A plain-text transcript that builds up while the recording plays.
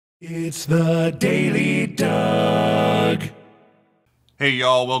It's the Daily Doug. Hey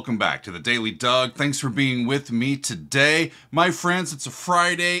y'all, welcome back to the Daily Doug. Thanks for being with me today. My friends, it's a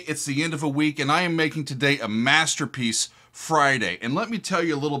Friday, it's the end of a week, and I am making today a Masterpiece Friday. And let me tell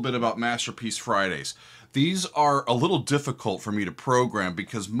you a little bit about Masterpiece Fridays. These are a little difficult for me to program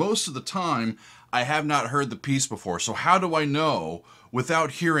because most of the time I have not heard the piece before. So how do I know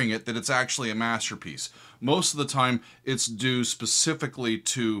without hearing it that it's actually a masterpiece? Most of the time it's due specifically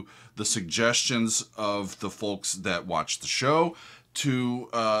to the suggestions of the folks that watch the show, to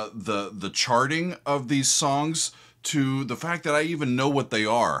the charting of these songs, to the fact that I even know what they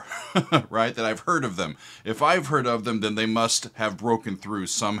are, right? That I've heard of them. If I've heard of them, then they must have broken through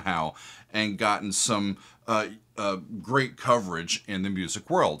somehow and gotten some great coverage in the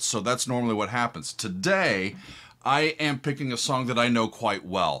music world. So that's normally what happens. Today, I am picking a song that I know quite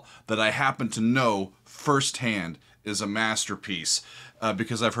well, that I happen to know firsthand is a masterpiece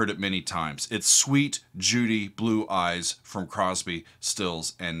because I've heard it many times. It's Sweet Judy Blue Eyes from Crosby,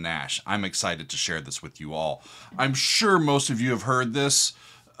 Stills, and Nash. I'm excited to share this with you all. I'm sure most of you have heard this.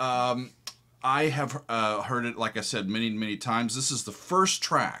 I have heard it, like I said, many, many times. This is the first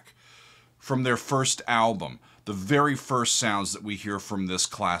track from their first album, the very first sounds that we hear from this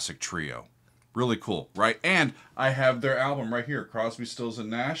classic trio. Really cool, right? And I have their album right here, Crosby, Stills, and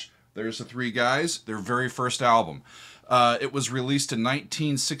Nash. There's the three guys, their very first album. It was released in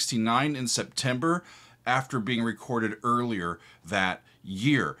 1969 in September after being recorded earlier that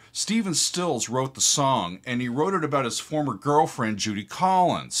year. Stephen Stills wrote the song, and he wrote it about his former girlfriend, Judy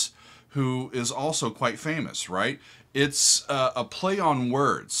Collins, who is also quite famous, right? It's a play on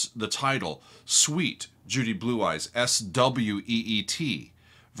words, the title, Sweet Judy Blue Eyes, S-W-E-E-T,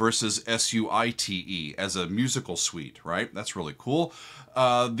 versus S-U-I-T-E as a musical suite, right? That's really cool.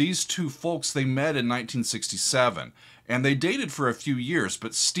 These two folks, they met in 1967, and they dated for a few years,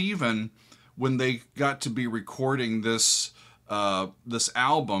 but Stephen, when they got to be recording this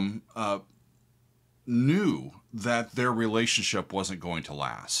album, knew that their relationship wasn't going to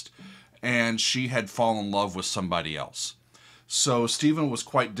last, and she had fallen in love with somebody else. So Stephen was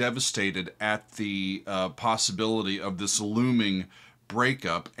quite devastated at the possibility of this looming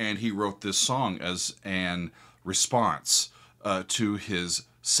breakup, and he wrote this song as an response to his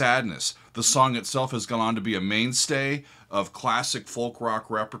sadness. The song itself has gone on to be a mainstay of classic folk rock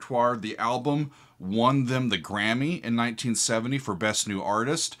repertoire. The album won them the Grammy in 1970 for Best New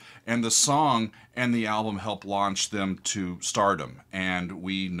Artist, and the song and the album helped launch them to stardom, and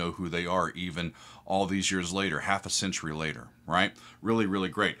we know who they are even all these years later, half a century later, right? Really, really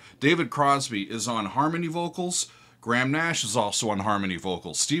great. David Crosby is on harmony vocals. Graham Nash is also on harmony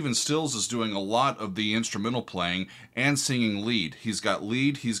vocals. Stephen Stills is doing a lot of the instrumental playing and singing lead. He's got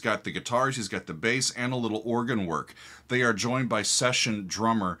lead, he's got the guitars, he's got the bass, and a little organ work. They are joined by session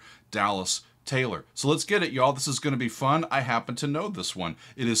drummer Dallas Taylor. So let's get it, y'all. This is going to be fun. I happen to know this one.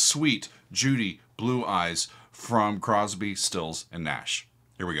 It is Sweet Judy Blue Eyes from Crosby, Stills, and Nash.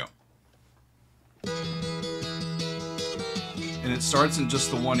 Here we go. And it starts in just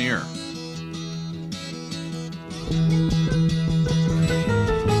the one ear.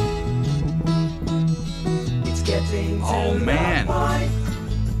 It's getting oh man, my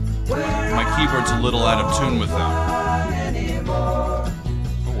keyboard's a little out of tune with them. Oh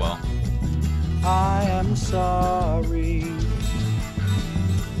well. I am sorry.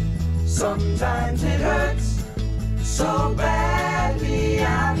 Sometimes it hurts so badly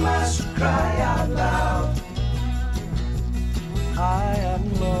I must cry out loud. I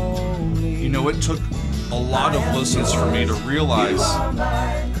am lonely. You know, it took a lot of listens for me to realize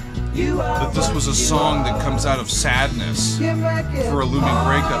that this was a song that comes out of sadness for a looming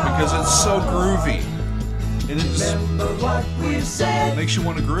breakup because it's so groovy. And it just makes you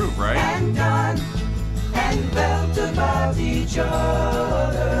want to groove, right? And felt about each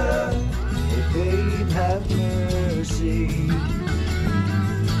other. Oh, babe, have mercy.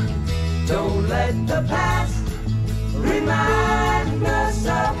 Don't let the past remind us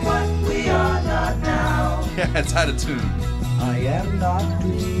of what we are not now. Yeah, it's out of tune. I am not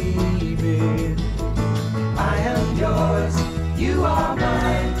grieving. I am yours. You are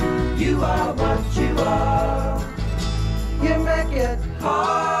mine. You are what you are. You make it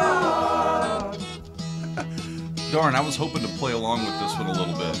hard. Darn, I was hoping to play along with this one a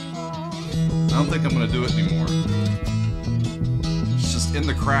little bit. I don't think I'm going to do it anymore. It's just in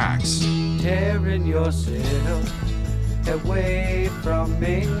the cracks. Tearing yourself away from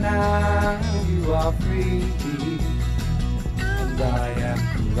me now. You are free. And I am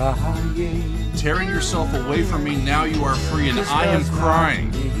crying. Tearing yourself away from me, now you are free, and I am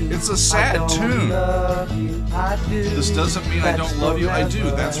crying. It's a sad tune. This doesn't mean I don't love you, I do.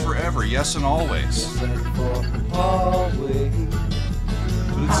 That's forever, yes and always. But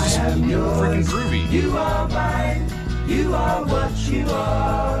it's just freaking groovy. You are mine, you are what you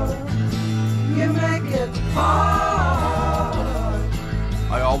are. You make it hard.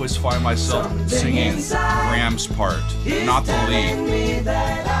 I always find myself singing Graham's part, not the lead.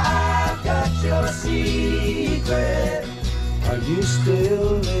 Your secret. Are you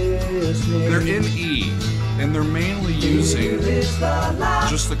still listening? They're in E, and they're mainly using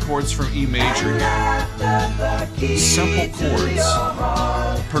just the chords from E major here. Simple chords.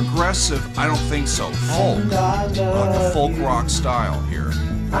 Progressive, I don't think so. Folk, like a folk rock style here.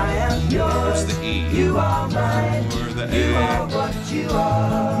 There's the E. Or the A.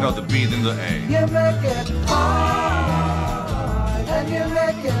 No, the B, then the A. You make it hard, and you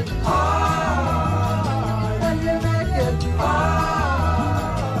make it hard, and you make it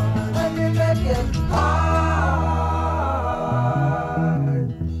hard, and you make it hard.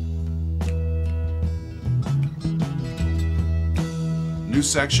 New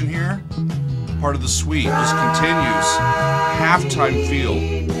section here. Part of the suite just continues. Halftime feel.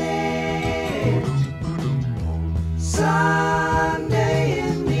 Sunday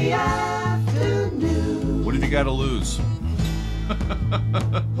in the afternoon. What have you got to lose?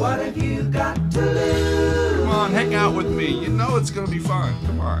 What have you got to lose? Come on, hang out with me. You know it's gonna be fun.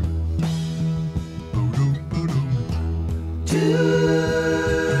 Come on.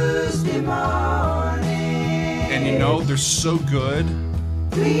 Tuesday morning. And you know they're so good.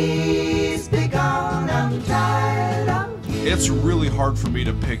 Please be gone, I'm tired of you. It's really hard for me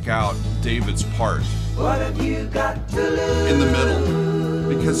to pick out David's part What have you got to lose? in the middle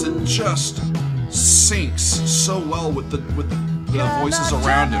because it just syncs so well with the voices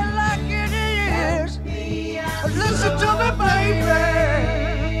around him. Like it is. Listen to me, baby.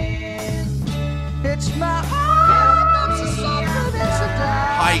 It's my heart that's a something, it's a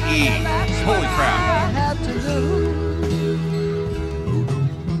die. High E. Holy crap. I have to lose.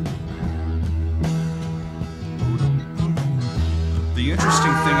 The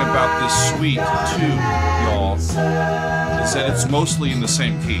interesting thing about this suite, too, y'all, is that it's mostly in the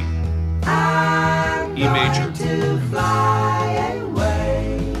same key. E major. To fly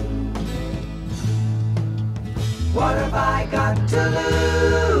away. What have I got to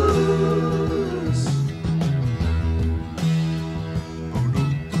lose?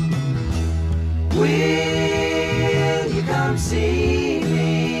 Will you come see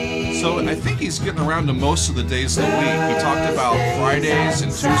me? So I think he's getting around to most of the days of the week. He talked about Fridays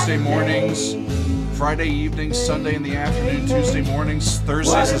and Tuesday mornings, Friday evenings, Sunday in the afternoon, Tuesday mornings,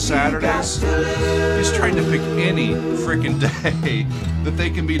 Thursdays and Saturdays. He's trying to pick any freaking day that they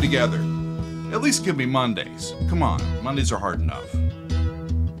can be together. At least give me Mondays. Come on, Mondays are hard enough.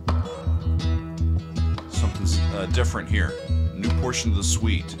 Something's different here. New portion of the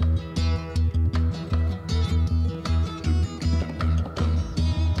suite.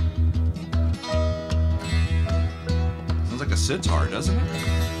 Sounds like a sitar, doesn't it?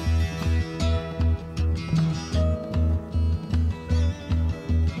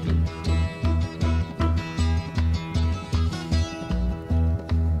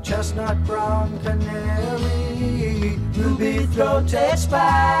 Chestnut brown canary, ruby-throated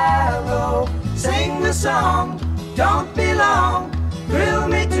sparrow, sing the song, don't be long, thrill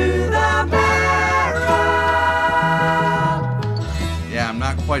me to the marrow. Yeah, I'm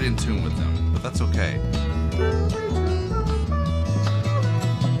not quite in tune with them, but that's okay.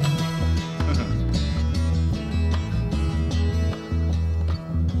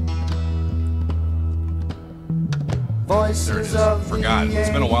 Voices of Forgot. It's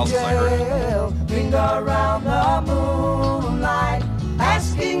been a while since I heard it. Linger around the moonlight,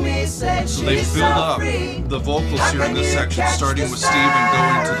 asking me, say So they she's build so up free. the vocals here in this section, starting with Steve and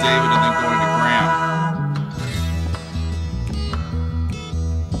going to David and then going to Graham.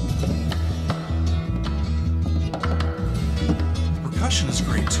 Percussion is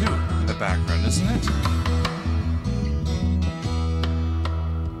great too in the background, isn't it?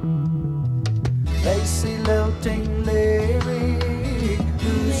 Lacy lilting lyric,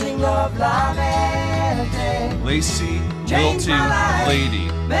 losing love lamenting. Lacy, Change lilting my life,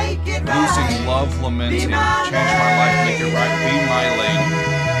 lady, make it right. losing love, lamenting, Be my change my life, make it right, be my lady.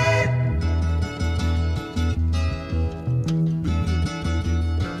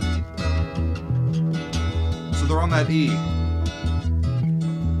 So they're on that E.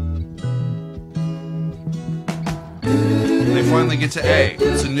 They finally get to A.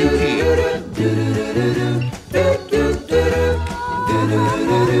 It's a new key.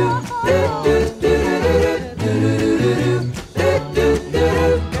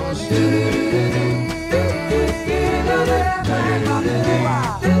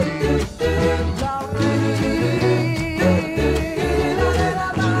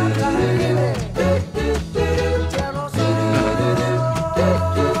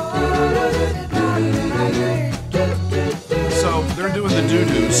 doing the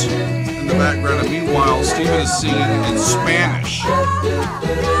doo-doos in the background, and meanwhile, Steven is singing in Spanish.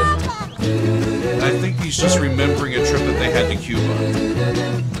 And I think he's just remembering a trip that they had to Cuba.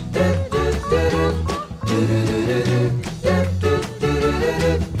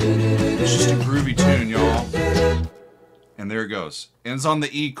 It's just a groovy tune, y'all. And there it goes. And it's on the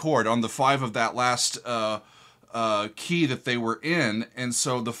E chord, on the 5 of that last key that they were in. And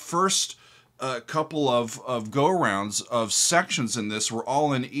so the first couple of go-rounds of sections in this were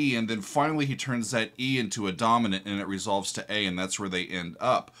all in E, and then finally he turns that E into a dominant and it resolves to A, and that's where they end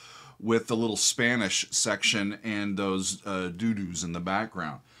up with the little Spanish section and those doo-doos in the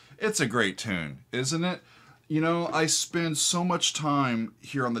background. It's a great tune, isn't it? You know, I spend so much time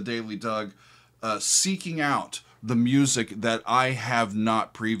here on the Daily Doug seeking out the music that I have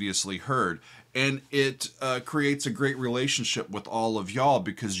not previously heard. And it creates a great relationship with all of y'all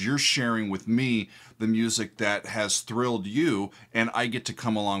because you're sharing with me the music that has thrilled you, and I get to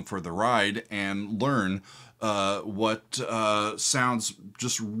come along for the ride and learn what sounds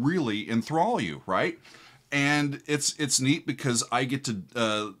just really enthrall you, right? And it's neat because I get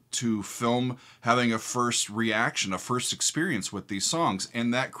to film having a first reaction, a first experience with these songs,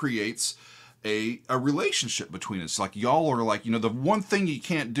 and that creates a relationship between us. Like, y'all are like, you know, the one thing you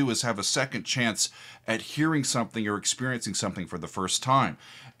can't do is have a second chance at hearing something or experiencing something for the first time.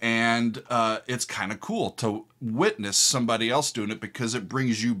 And it's kind of cool to witness somebody else doing it because it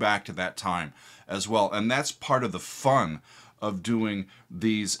brings you back to that time as well. And that's part of the fun of doing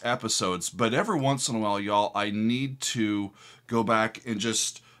these episodes. But every once in a while, y'all, I need to go back and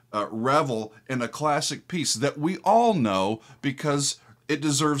just revel in a classic piece that we all know because it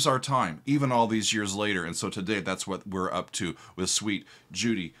deserves our time, even all these years later. And so today, that's what we're up to with sweet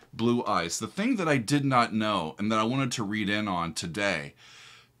Judy Blue Eyes. The thing that I did not know and that I wanted to read in on today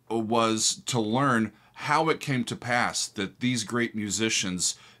was to learn how it came to pass that these great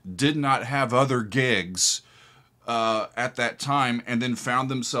musicians did not have other gigs at that time and then found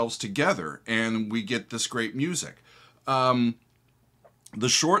themselves together and we get this great music. The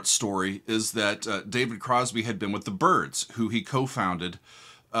short story is that David Crosby had been with the Byrds, who he co-founded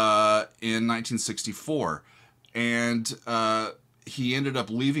in 1964. And he ended up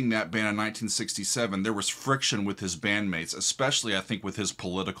leaving that band in 1967. There was friction with his bandmates, especially, I think, with his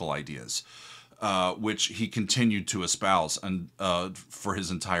political ideas, which he continued to espouse for his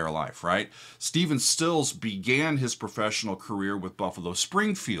entire life, right? Stephen Stills began his professional career with Buffalo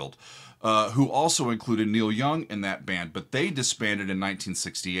Springfield, who also included Neil Young in that band, but they disbanded in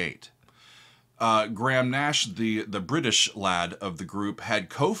 1968. Graham Nash, the British lad of the group, had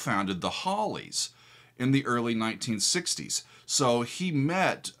co-founded the Hollies in the early 1960s. So he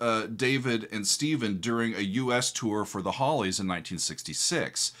met David and Stephen during a U.S. tour for the Hollies in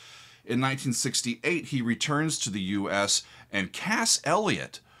 1966. In 1968, he returns to the U.S., and Cass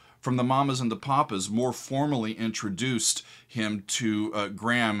Elliot from the Mamas and the Papas more formally introduced him to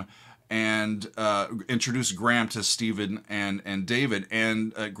Graham and introduced Graham to Stephen and David.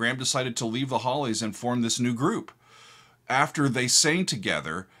 And Graham decided to leave the Hollies and form this new group after they sang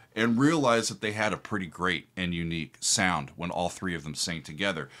together and realized that they had a pretty great and unique sound when all three of them sang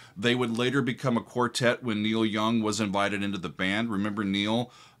together. They would later become a quartet when Neil Young was invited into the band. Remember,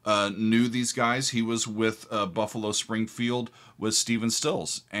 Neil knew these guys. He was with Buffalo Springfield with Stephen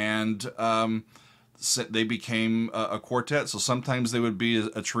Stills. And they became a quartet. So sometimes they would be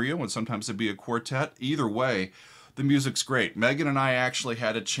a trio and sometimes they'd be a quartet. Either way, the music's great. Megan and I actually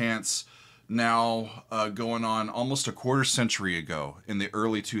had a chance now going on almost a quarter century ago in the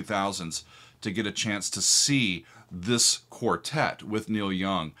early 2000s to get a chance to see this quartet with Neil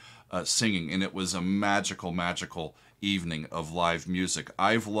Young singing. And it was a magical, magical evening of live music.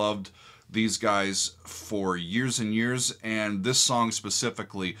 I've loved these guys for years and years, and this song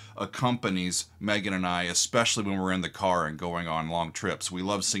specifically accompanies Megan and I, especially when we're in the car and going on long trips. We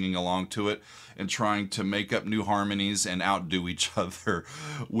love singing along to it and trying to make up new harmonies and outdo each other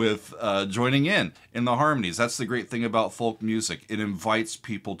with joining in the harmonies. That's the great thing about folk music. It invites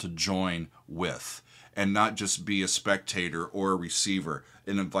people to join with and not just be a spectator or a receiver.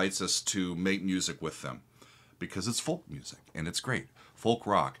 It invites us to make music with them because it's folk music and it's great. Folk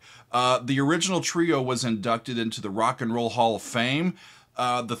rock. The original trio was inducted into the Rock and Roll Hall of Fame.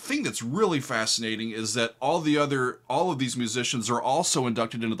 The thing that's really fascinating is that all of these musicians are also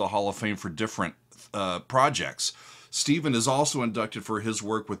inducted into the Hall of Fame for different projects. Stephen is also inducted for his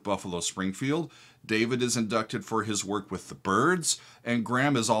work with Buffalo Springfield. David is inducted for his work with the Byrds, and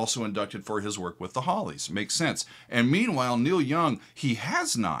Graham is also inducted for his work with the Hollies. Makes sense. And meanwhile, Neil Young, he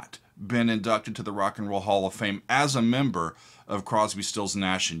has not been inducted to the Rock and Roll Hall of Fame as a member of Crosby, Stills,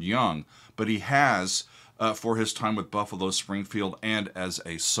 Nash and Young, but he has for his time with Buffalo Springfield and as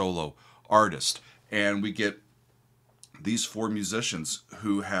a solo artist. And we get these four musicians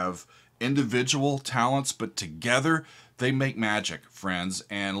who have individual talents, but together they make magic, friends.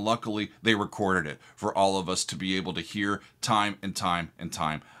 And luckily they recorded it for all of us to be able to hear time and time and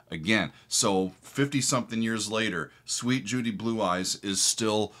time again. So 50-something years later, Sweet Judy Blue Eyes is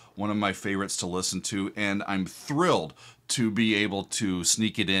still one of my favorites to listen to, and I'm thrilled to be able to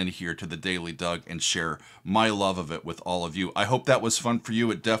sneak it in here to the Daily Doug and share my love of it with all of you. I hope that was fun for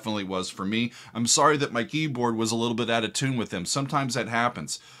you. It definitely was for me. I'm sorry that my keyboard was a little bit out of tune with him. Sometimes that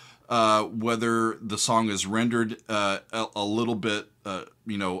happens. Whether the song is rendered a little bit,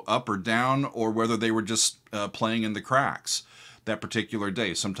 up or down, or whether they were just playing in the cracks that particular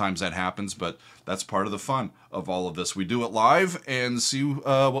day. Sometimes that happens, but that's part of the fun of all of this. We do it live and see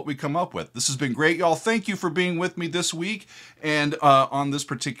what we come up with. This has been great, y'all. Thank you for being with me this week and on this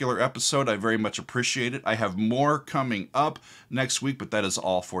particular episode. I very much appreciate it. I have more coming up next week, but that is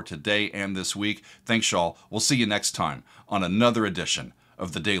all for today and this week. Thanks, y'all. We'll see you next time on another edition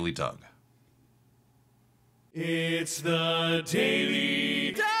of the Daily Doug. It's the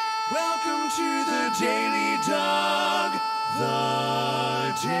Daily Doug. Welcome to the Daily Doug.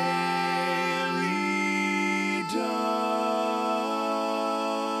 The Daily